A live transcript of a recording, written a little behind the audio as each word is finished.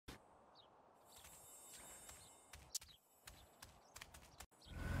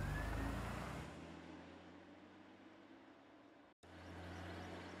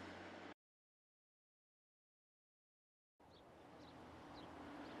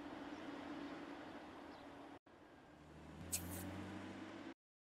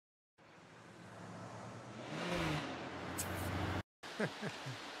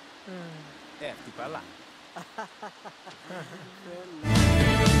Di pala.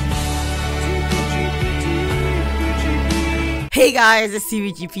 Hey guys, it's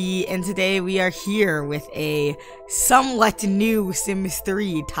TBGP, and today we are here with a somewhat new Sims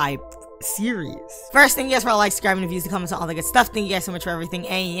 3 type series. First, thank you guys for all likes, subscribing, views, the comments, and all the good stuff. Thank you guys so much for everything,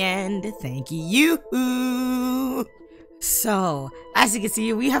 and thank you. So, as you can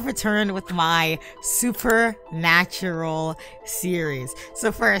see, we have returned with my Supernatural series.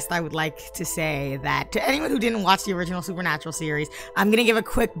 So first, I would like to say that to anyone who didn't watch the original Supernatural series, I'm gonna give a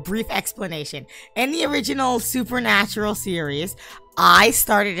quick, brief explanation. In the original Supernatural series, I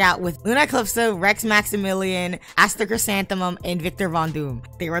started out with Luna Eclipsa, Rex Maximilian, Aster Chrysanthemum, and Victor Von Doom.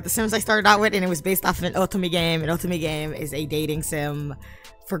 They were the Sims I started out with, and it was based off of an Otome game. An Otome game is a dating sim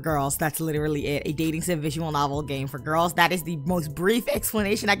for girls. That's literally it. A dating sim visual novel game for girls. That is the most brief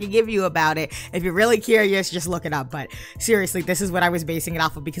explanation I can give you about it. If you're really curious, just look it up. But seriously, this is what I was basing it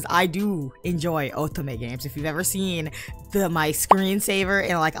off of because I do enjoy Otome games. If you've ever seen my screensaver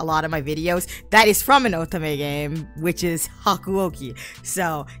in like a lot of my videos, that is from an Otome game, which is Hakuoki.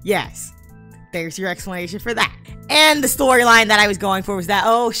 So yes, there's your explanation for that. And the storyline that I was going for was that,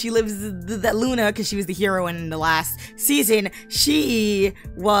 oh, she lives, that Luna, because she was the heroine in the last season, she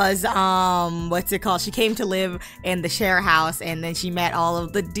was, what's it called? She came to live in the share house, and then she met all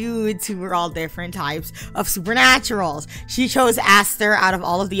of the dudes who were all different types of supernaturals. She chose Aster out of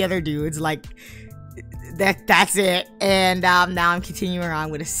all of the other dudes, like, that's it. And now I'm continuing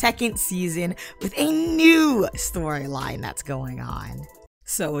on with a second season with a new storyline that's going on.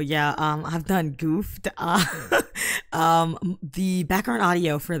 So yeah, I've done goofed. The background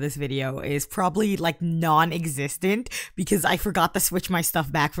audio for this video is probably like non-existent because I forgot to switch my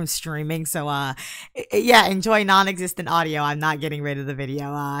stuff back from streaming. So yeah, enjoy non-existent audio. I'm not getting rid of the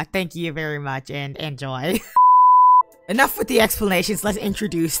video. Thank you very much and enjoy. Enough with the explanations, let's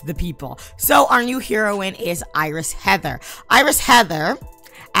introduce the people. So our new heroine is Iris Heather. Iris Heather,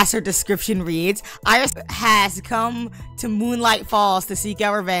 as her description reads, Iris has come to Moonlight Falls to seek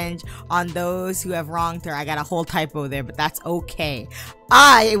out revenge on those who have wronged her. I got a whole typo there, but that's okay.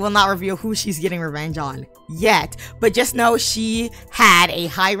 I will not reveal who she's getting revenge on yet, but just know she had a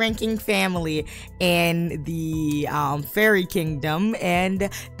high-ranking family in the Fairy Kingdom, and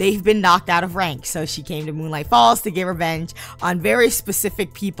they've been knocked out of rank. So she came to Moonlight Falls to get revenge on very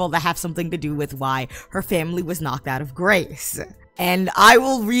specific people that have something to do with why her family was knocked out of grace. And I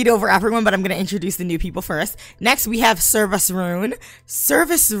will read over everyone, but I'm going to introduce the new people first. Next, we have Service Rune.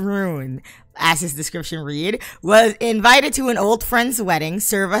 Service Rune, as his description read, was invited to an old friend's wedding.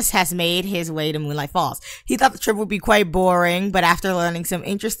 Service has made his way to Moonlight Falls. He thought the trip would be quite boring, but after learning some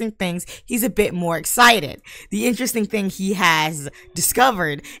interesting things, he's a bit more excited. The interesting thing he has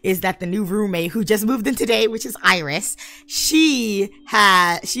discovered is that the new roommate who just moved in today, which is Iris, she's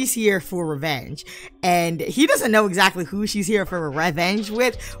here for revenge. And he doesn't know exactly who she's here for revenge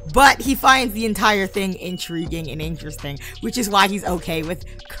with, but he finds the entire thing intriguing and interesting, which is why he's okay with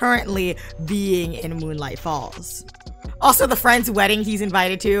currently being in Moonlight Falls. Also, the friend's wedding he's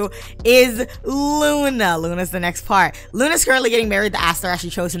invited to is Luna. Luna's the next part. Luna's currently getting married to Aster as she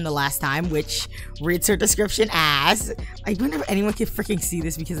chose him the last time, which reads her description as... I wonder if anyone can freaking see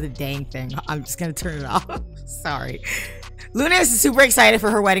this because of the dang thing. I'm just gonna turn it off. Sorry. Luna is super excited for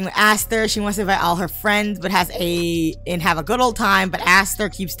her wedding with Aster. She wants to invite all her friends, but have a good old time. But Aster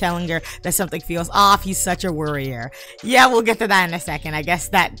keeps telling her that something feels off. He's such a worrier. Yeah, we'll get to that in a second. I guess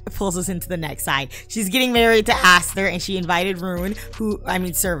that pulls us into the next side. She's getting married to Aster, and she invited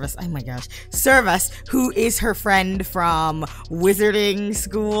Service. Oh my gosh. Service, who is her friend from Wizarding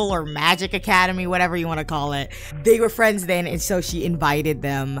School or Magic Academy, whatever you want to call it. They were friends then, and so she invited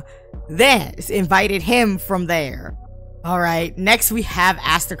him him from there. Alright, next we have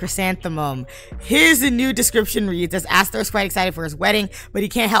Aster Chrysanthemum. His new description reads as Aster is quite excited for his wedding, but he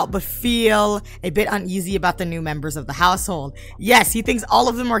can't help but feel a bit uneasy about the new members of the household. Yes, he thinks all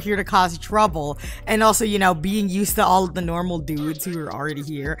of them are here to cause trouble, and also, you know, being used to all of the normal dudes who are already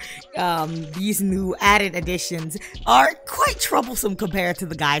here, these new added additions are quite troublesome compared to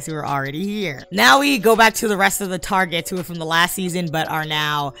the guys who are already here. Now we go back to the rest of the targets who are from the last season, but are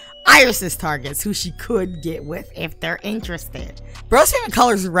now Iris's targets, who she could get with if they're interested. Bro's favorite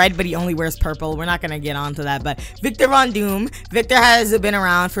color is red, but he only wears purple. We're not gonna get onto that, but Victor Von Doom. Victor has been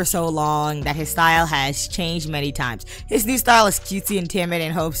around for so long that his style has changed many times. His new style is cutesy and timid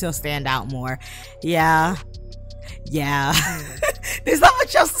and hopes he'll stand out more. Yeah. Yeah. There's not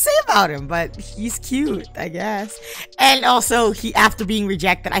much else to say about him, but he's cute, I guess. And also, after being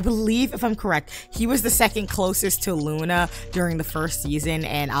rejected, I believe, if I'm correct, he was the second closest to Luna during the first season,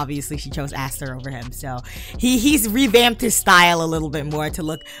 and obviously she chose Aster over him. So he's revamped his style a little bit more to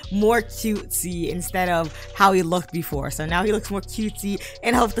look more cutesy instead of how he looked before. So now he looks more cutesy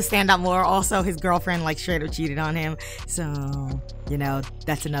and hopes to stand out more. Also, his girlfriend like straight up cheated on him, so you know,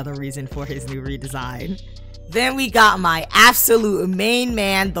 that's another reason for his new redesign. Then we got my absolute main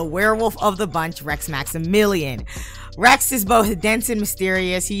man, the werewolf of the bunch, Rex Maximilian. Rex is both dense and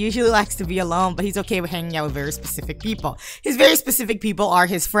mysterious. He usually likes to be alone, but he's okay with hanging out with very specific people. His very specific people are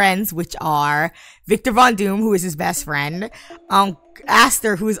his friends, which are Victor Von Doom, who is his best friend,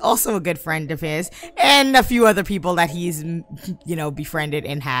 Aster, who is also a good friend of his, and a few other people that he's, you know, befriended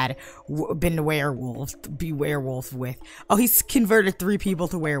and had been werewolves with. Oh, he's converted 3 people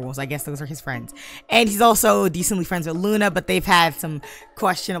to werewolves. I guess those are his friends. And he's also decently friends with Luna, but they've had some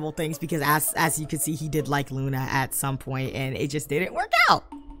questionable things because as you can see, he did like Luna at some point and it just didn't work out.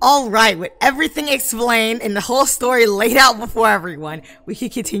 Alright, with everything explained and the whole story laid out before everyone, we can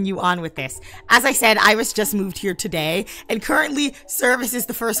continue on with this. As I said, Iris just moved here today, and currently, Service is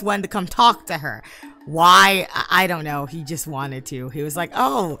the first one to come talk to her. Why? I don't know. He just wanted to. He was like,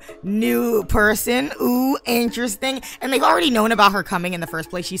 oh, new person. Ooh, interesting. And they've already known about her coming in the first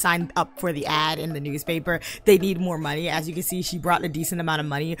place. She signed up for the ad in the newspaper. They need more money. As you can see, she brought a decent amount of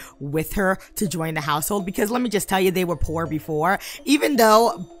money with her to join the household because let me just tell you, they were poor before. Even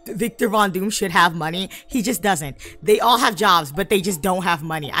though Victor Von Doom should have money, he just doesn't. They all have jobs, but they just don't have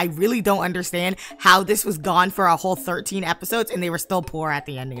money. I really don't understand how this was gone for a whole 13 episodes and they were still poor at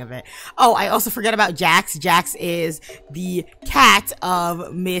the ending of it. Oh, I also forgot about Jax. Jax is the cat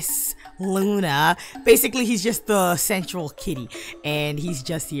of Miss Luna. Basically, he's just the central kitty, and he's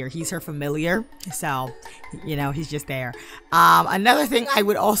just here. He's her familiar, so, you know, he's just there. Another thing I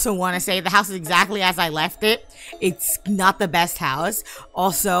would also want to say, the house is exactly as I left it. It's not the best house.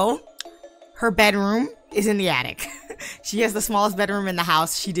 Also, her bedroom is in the attic. She has the smallest bedroom in the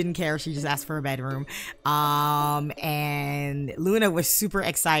house. She didn't care. She just asked for a bedroom. And Luna was super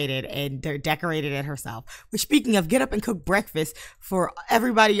excited and decorated it herself. Which, speaking of, get up and cook breakfast for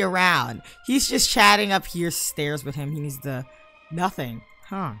everybody around. He's just chatting up here stairs with him. He needs the nothing.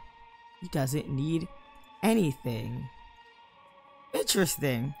 Huh. He doesn't need anything.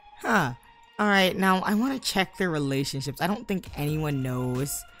 Interesting. Huh. Alright, now I want to check their relationships. I don't think anyone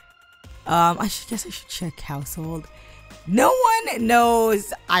knows. I guess I should check household. No one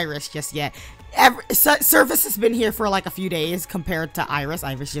knows Iris just yet. Service has been here for like a few days compared to Iris.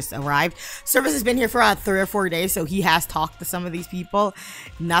 Iris just arrived. Service has been here for 3 or 4 days, so he has talked to some of these people.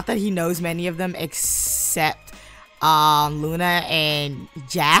 Not that he knows many of them except Luna and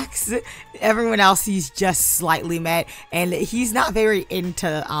Jax. Everyone else he's just slightly met, and he's not very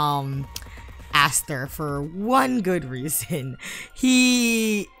into Aster for one good reason.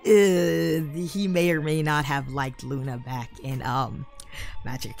 He may or may not have liked Luna back in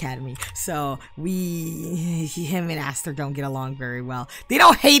Magic Academy, so him and Aster don't get along very well. They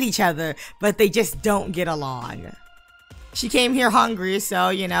don't hate each other, but they just don't get along. She came here hungry, so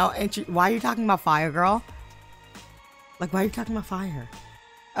you know. Why are you talking about fire, girl? Like, why are you talking about fire?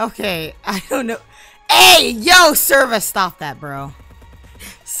 Okay, I don't know. Hey, yo, Service, stop that, bro.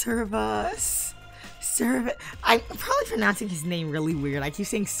 Service. I'm probably pronouncing his name really weird. I keep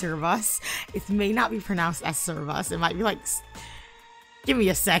saying Servus. It may not be pronounced as Servus. It might be like... Give me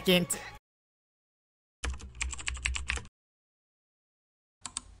a second.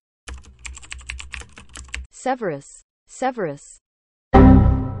 Severus.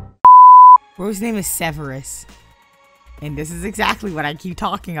 Bro's name is Severus. And this is exactly what I keep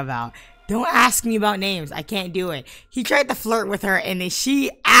talking about. Don't ask me about names. I can't do it. He tried to flirt with her, and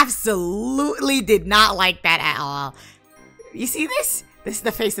she absolutely did not like that at all. You see this? This is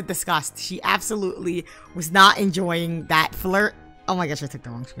the face of disgust. She absolutely was not enjoying that flirt. Oh my gosh, I took the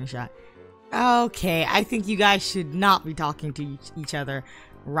wrong screenshot. Okay, I think you guys should not be talking to each other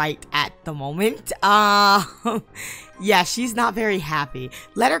right at the moment. Yeah, she's not very happy.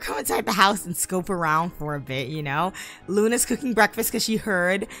 Let her come inside the house and scope around for a bit, you know? Luna's cooking breakfast because she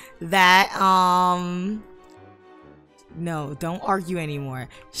heard that, no, don't argue anymore.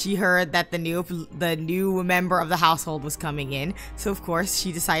 She heard that the new member of the household was coming in, so of course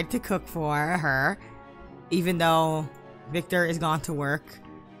she decided to cook for her, even though Victor is gone to work.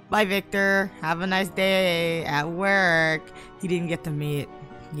 Bye, Victor. Have a nice day at work. He didn't get to meet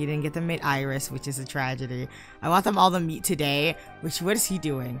Iris, which is a tragedy. I want them all to meet today. What is he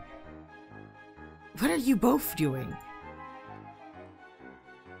doing? What are you both doing?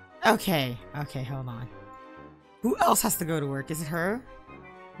 Okay, hold on. Who else has to go to work? Is it her?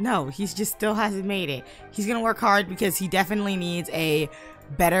 No, he's just still hasn't made it. He's gonna work hard because he definitely needs a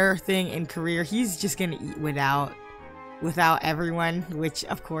better thing in career. He's just gonna eat without everyone, which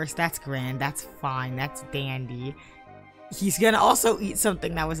of course that's grand, that's fine, that's dandy. He's gonna also eat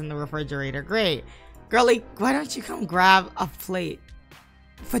something that was in the refrigerator. Great. Girlie, why don't you come grab a plate?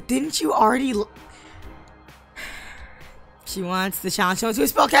 But didn't you already... She wants the challenge to a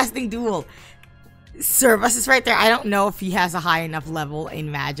spellcasting duel. Service is right there. I don't know if he has a high enough level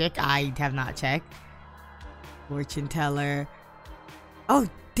in magic. I have not checked. Fortune teller. Oh,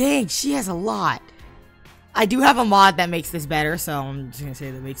 dang, she has a lot. I do have a mod that makes this better, so I'm just gonna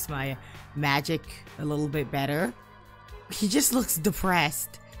say that makes my magic a little bit better. He just looks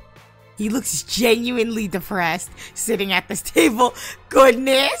depressed. He looks genuinely depressed sitting at this table.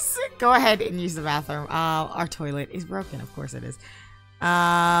 Goodness! Go ahead and use the bathroom. Our toilet is broken. Of course it is.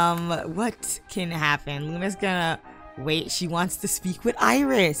 What can happen? Luna's gonna wait. She wants to speak with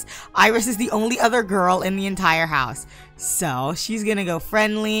Iris. Iris is the only other girl in the entire house. So she's gonna go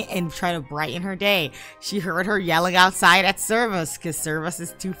friendly and try to brighten her day. She heard her yelling outside at Service because Service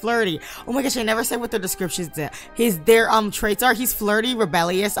is too flirty. Oh my gosh, I never said what the descriptions are. Their traits are: he's flirty,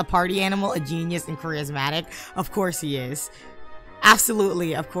 rebellious, a party animal, a genius, and charismatic. Of course he is.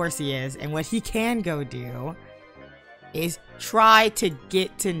 Absolutely, of course he is. And what he can go do is try to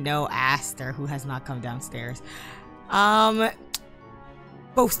get to know Aster, who has not come downstairs.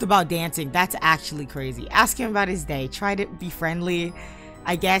 Boast about dancing. That's actually crazy. Ask him about his day. Try to be friendly.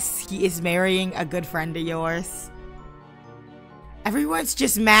 I guess he is marrying a good friend of yours. Everyone's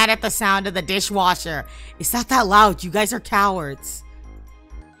just mad at the sound of the dishwasher. It's not that loud. You guys are cowards.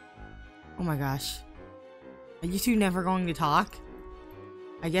 Oh my gosh. Are you two never going to talk?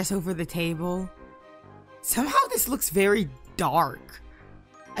 I guess over the table. Somehow this looks very dark.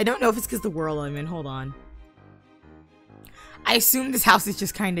 I don't know if it's because the world I'm in. Hold on. I assume this house is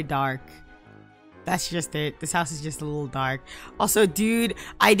just kind of dark. That's just it. This house is just a little dark. Also, dude,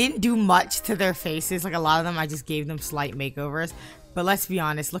 I didn't do much to their faces. Like, a lot of them, I just gave them slight makeovers. But let's be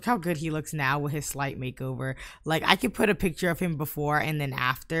honest, look how good he looks now with his slight makeover. Like, I could put a picture of him before and then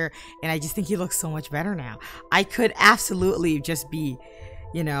after, and I just think he looks so much better now. I could absolutely just be,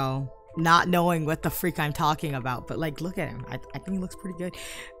 you know, not knowing what the freak I'm talking about. But, like, look at him. I think he looks pretty good.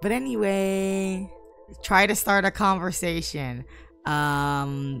 But anyway, try to start a conversation. What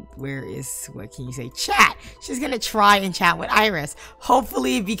can you say? Chat. She's gonna try and chat with Iris,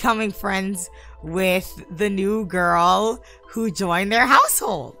 hopefully becoming friends with the new girl who joined their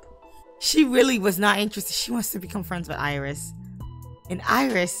household. She really was not interested. She wants to become friends with Iris. And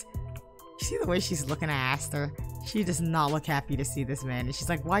Iris, you see the way she's looking at Aster? She does not look happy to see this man. And she's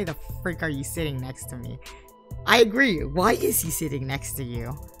like, why the frick are you sitting next to me? I agree. Why is he sitting next to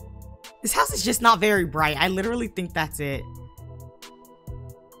you? This house is just not very bright. I literally think that's it.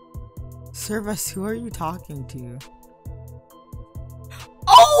 Service, who are you talking to?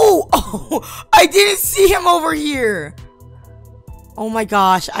 Oh, I didn't see him over here. Oh my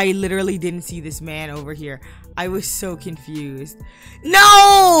gosh, I literally didn't see this man over here. I was so confused.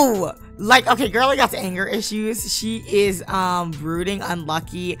 No! Like, okay, girlie got anger issues. She is brooding,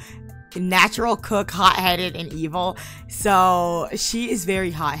 unlucky, natural cook, hot-headed, and evil. So she is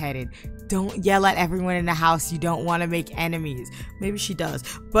very hot-headed. Don't yell at everyone in the house. You don't want to make enemies. Maybe she does,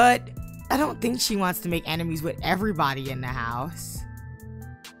 but I don't think she wants to make enemies with everybody in the house.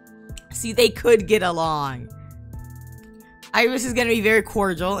 See, they could get along. Iris is gonna be very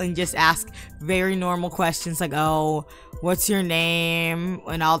cordial and just ask very normal questions like, oh, what's your name?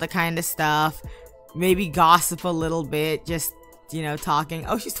 And all the kind of stuff. Maybe gossip a little bit, just, you know, talking.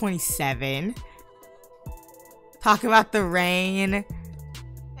 Oh, she's 27. Talk about the rain.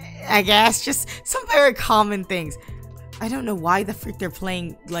 I guess, just some very common things. I don't know why the freak they're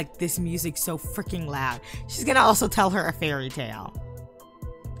playing like this music so freaking loud. She's gonna also tell her a fairy tale.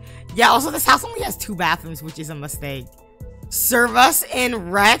 Yeah, also this house only has 2 bathrooms, which is a mistake. Service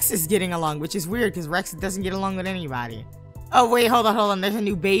and Rex is getting along, which is weird because Rex doesn't get along with anybody. Oh wait, hold on. There's a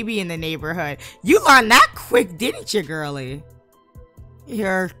new baby in the neighborhood. You learned that quick, didn't you, girlie?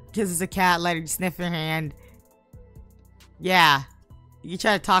 Here, because it's a cat, let it sniff your hand. Yeah, you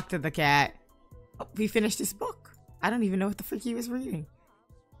try to talk to the cat. Oh, we finished this book. I don't even know what the freak he was reading.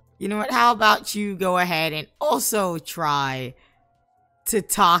 You know what? How about you go ahead and also try to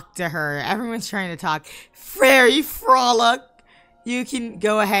talk to her. Everyone's trying to talk. Fairy Frolic, you can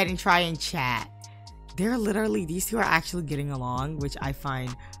go ahead and try and chat. They're literally, these two are actually getting along, which I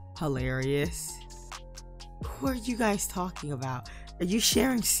find hilarious. Who are you guys talking about? Are you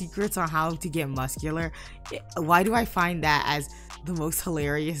sharing secrets on how to get muscular? Why do I find that as the most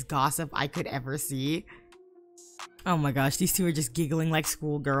hilarious gossip I could ever see? Oh my gosh, these two are just giggling like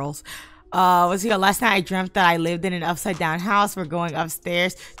schoolgirls. What's it? Last night I dreamt that I lived in an upside down house where going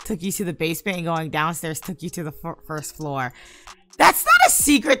upstairs took you to the basement and going downstairs took you to the first floor. That's not a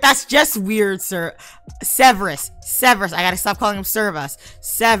secret, that's just weird, sir. Severus. Severus. I gotta stop calling him Servus.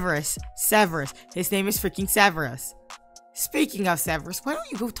 Severus. Severus. His name is freaking Severus. Speaking of Severus, why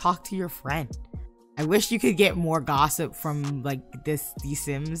don't you go talk to your friend? I wish you could get more gossip from, like, these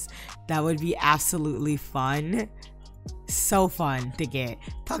Sims. That would be absolutely fun. So fun to get.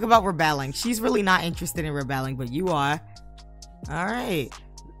 Talk about rebelling. She's really not interested in rebelling, but you are. Alright.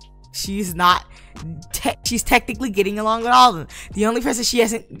 She's not... she's technically getting along with all of them. The only person she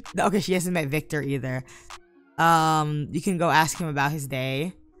hasn't... Okay, she hasn't met Victor either. You can go ask him about his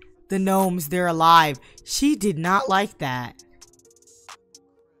day. The gnomes, they're alive. She did not like that.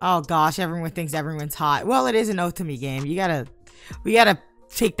 Oh gosh, everyone thinks everyone's hot. Well, it is an Otome game. We gotta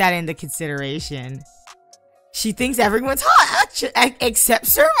take that into consideration. She thinks everyone's hot, except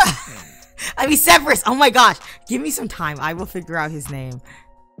Serva. I mean, Severus. Oh my gosh. Give me some time. I will figure out his name.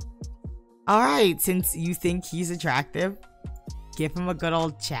 Alright, since you think he's attractive, give him a good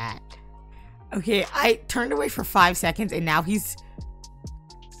old chat. Okay, I turned away for 5 seconds and now he's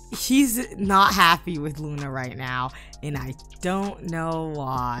not happy with Luna right now. And I don't know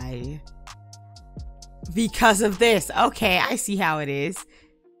why. Because of this. Okay, I see how it is.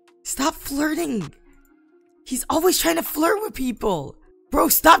 Stop flirting. He's always trying to flirt with people. Bro,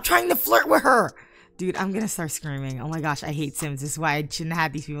 stop trying to flirt with her. Dude, I'm gonna start screaming. Oh my gosh, I hate Sims. This is why I shouldn't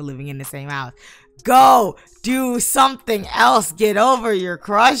have these people living in the same house. Go! Do something else. Get over your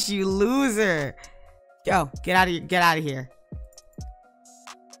crush, you loser. Go, get out of here.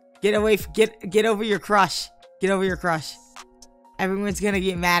 Get away, get over your crush. Get over your crush. Everyone's gonna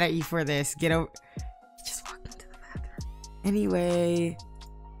get mad at you for this. Get over. Just walked into the bathroom. Anyway.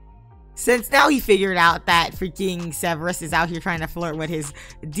 Since now he figured out that freaking Severus is out here trying to flirt with his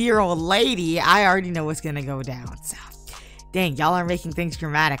dear old lady, I already know what's gonna go down. So, dang, y'all are making things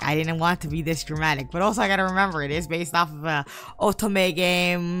dramatic. I didn't want it to be this dramatic. But also, I gotta remember, it is based off of a Otome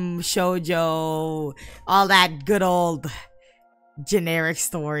game, shoujo, all that good old generic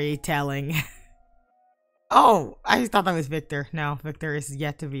storytelling. Oh, I thought that was Victor. No, Victor is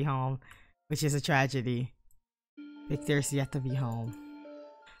yet to be home, which is a tragedy. Victor is yet to be home.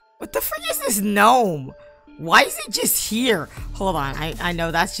 What the frick is this gnome? Why is it just here? Hold on, I know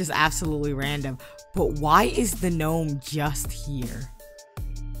that's just absolutely random, but why is the gnome just here?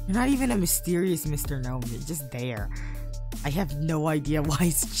 You're not even a mysterious Mr. Gnome, you're just there. I have no idea why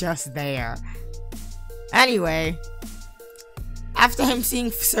it's just there. Anyway, after him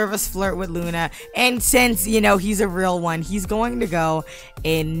seeing Servus flirt with Luna, and since, you know, he's a real one, he's going to go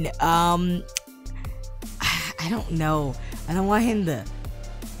in, I don't know. I don't want him to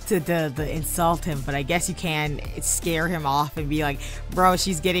insult him, but I guess you can scare him off and be like, bro,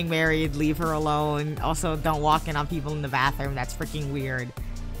 she's getting married, leave her alone. Also, don't walk in on people in the bathroom, that's freaking weird.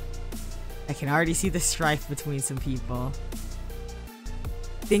 I can already see the strife between some people.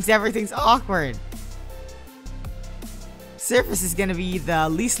 Thinks everything's awkward. Surface is gonna be the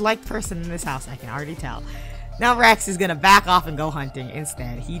least liked person in this house, I can already tell. Now Rex is gonna back off and go hunting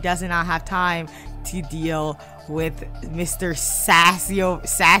instead. He does not have time to deal with Mr. Sassy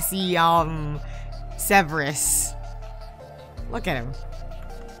Severus. Look at him.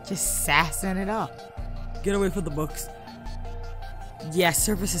 Just sassing it up. Get away from the books. Yeah,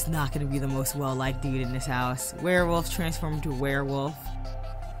 Cerberus is not gonna be the most well-liked dude in this house. Werewolf transformed to werewolf.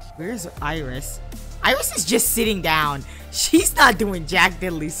 Where's Iris? Iris is just sitting down. She's not doing jack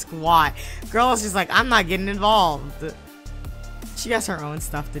diddly squat. Girl is just like, I'm not getting involved. She has her own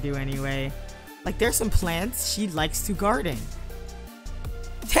stuff to do anyway. Like, there's some plants she likes to garden.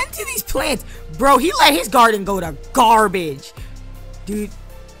 Tend to these plants. Bro, he let his garden go to garbage. Dude,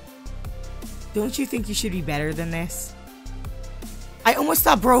 don't you think you should be better than this? I almost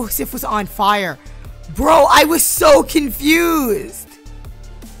thought Bro Sif was on fire. Bro, I was so confused.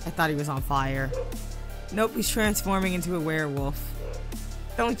 I thought he was on fire. Nope, he's transforming into a werewolf.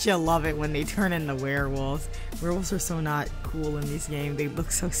 Don't you love it when they turn into werewolves? Werewolves are so not cool in this game. They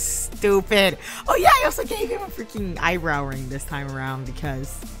look so stupid. Oh yeah, I also gave him a freaking eyebrow ring this time around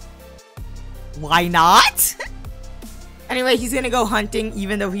because... why not? Anyway, he's gonna go hunting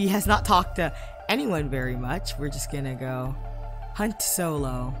even though he has not talked to anyone very much. We're just gonna go hunt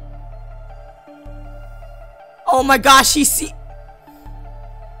solo. Oh my gosh, he see...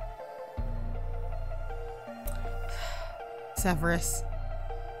 Severus,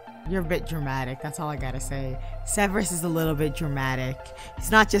 you're a bit dramatic, that's all I gotta say. Severus is a little bit dramatic. He's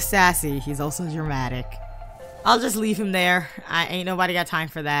not just sassy, he's also dramatic. I'll just leave him there. Ain't nobody got time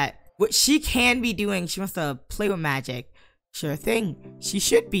for that. what she can be doing. She wants to play with magic. Sure thing. She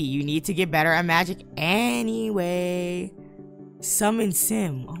should be. You need to get better at magic anyway. Summon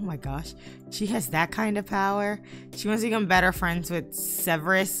Sim. Oh my gosh. She has that kind of power. She wants to become better friends with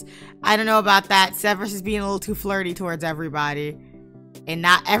Severus. I don't know about that. Severus is being a little too flirty towards everybody. And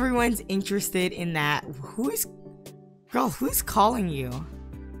not everyone's interested in that. Girl, who's calling you?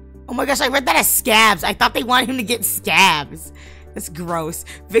 Oh my gosh, I read that as scabs. I thought they wanted him to get scabs. That's gross.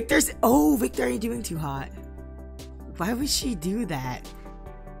 Victor, are you doing too hot? Why would she do that?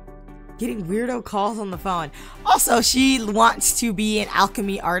 Getting weirdo calls on the phone. Also, she wants to be an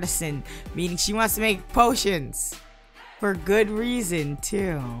alchemy artisan, meaning she wants to make potions. For good reason,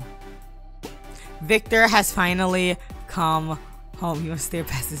 too. Victor has finally come home. He wants to stay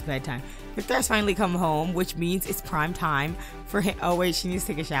past his bedtime. Victor has finally come home, which means it's prime time for him. Oh wait, she needs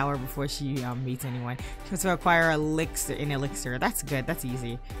to take a shower before she meets anyone. She wants to acquire an elixir. That's good. That's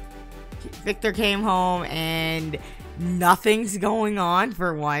easy. Victor came home and nothing's going on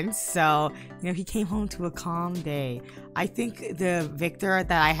for once. So, you know, he came home to a calm day. I think the Victor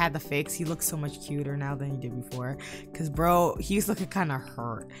that I had to fix, he looks so much cuter now than he did before. Because, bro, he's looking kind of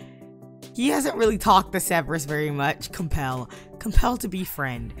hurt. He hasn't really talked to Severus very much. Compel to be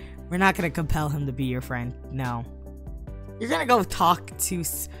friend. We're not going to compel him to be your friend. No. You're going to go talk to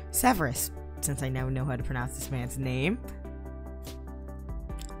Severus, since I now know how to pronounce this man's name.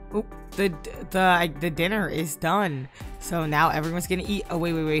 Oh, the dinner is done. So now everyone's going to eat. Oh,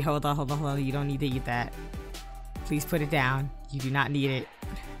 wait. Hold on. You don't need to eat that. Please put it down. You do not need it.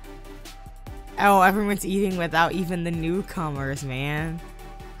 Oh, everyone's eating without even the newcomers, man.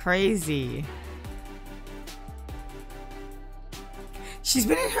 Crazy. She's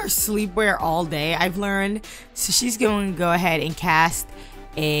been in her sleepwear all day, I've learned. So she's going to go ahead and cast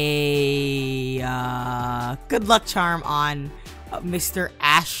a good luck charm on Mr.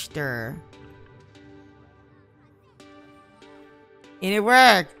 Ashter. And it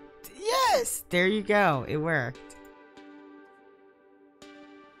worked. Yes, there you go. It worked.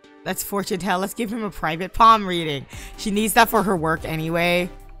 Let's fortune tell. Let's give him a private palm reading. She needs that for her work anyway.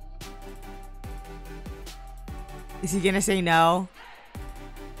 Is he gonna say no?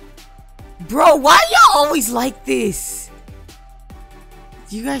 Bro, why y'all always like this?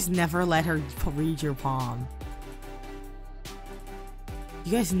 You guys never let her read your palm.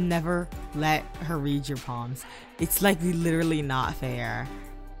 You guys never let her read your palms. It's like literally not fair.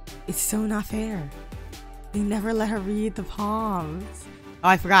 It's so not fair. They never let her read the palms. Oh,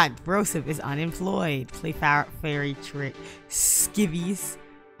 I forgot. Broseph is unemployed. Play fairy trick. Skivvies.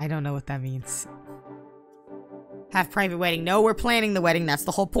 I don't know what that means. Have private wedding. No, we're planning the wedding. That's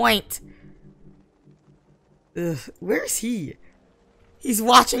the whole point. Ugh. Where's he? He's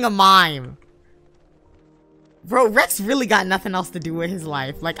watching a mime. Bro, Rex really got nothing else to do with his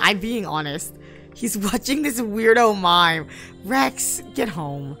life. Like, I'm being honest. He's watching this weirdo mime. Rex, get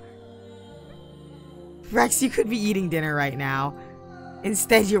home. Rex, you could be eating dinner right now.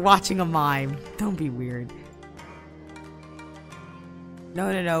 Instead, you're watching a mime. Don't be weird.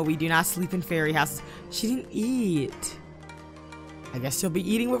 No. We do not sleep in fairy houses. She didn't eat. I guess she'll be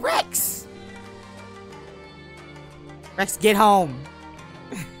eating with Rex. Rex, get home.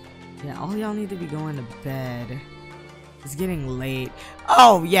 Yeah, all y'all need to be going to bed. It's getting late.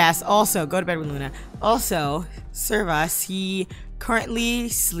 Oh, yes. Also, go to bed with Luna. Also, Servus, he currently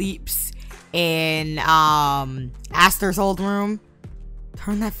sleeps in Aster's old room.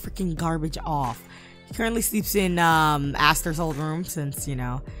 Turn that freaking garbage off. He currently sleeps in Aster's old room since, you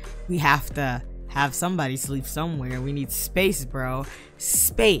know, we have to have somebody sleep somewhere. We need space, bro.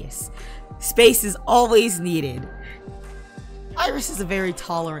 Space. Space is always needed. Iris is a very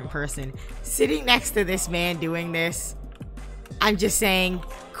tolerant person. Sitting next to this man doing this, I'm just saying,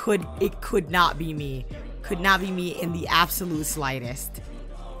 it could not be me. Could not be me in the absolute slightest.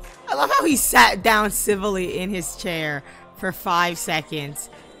 I love how he sat down civilly in his chair for 5 seconds.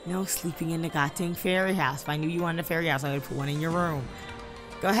 No sleeping in the goddamn fairy house. If I knew you wanted a fairy house, I would put one in your room.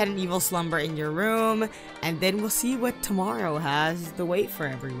 Go ahead and evil slumber in your room, and then we'll see what tomorrow has to wait for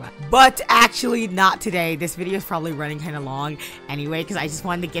everyone. But actually, not today. This video is probably running kind of long anyway, because I just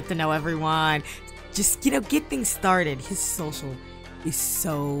wanted to get to know everyone. Just, you know, get things started. His social is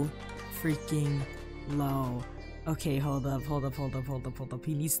so freaking low. Okay, hold up.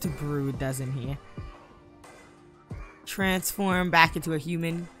 He needs to brood, doesn't he? Transform back into a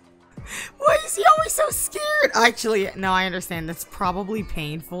human. Why is he always so scared? Actually, no, I understand. That's probably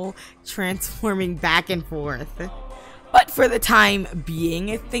painful, transforming back and forth. But for the time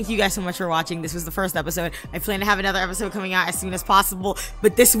being, thank you guys so much for watching. This was the first episode. I plan to have another episode coming out as soon as possible,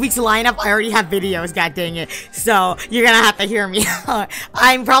 but this week's lineup, I already have videos, god dang it. So you're gonna have to hear me out.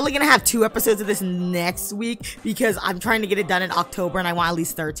 I'm probably gonna have 2 episodes of this next week because I'm trying to get it done in October and I want at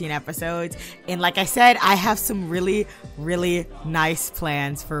least 13 episodes. And like I said, I have some really nice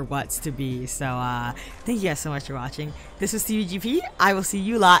plans for what's to be. So thank you guys so much for watching. This was TBGP. I will see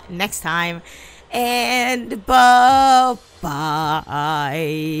you lot next time. And bye-bye.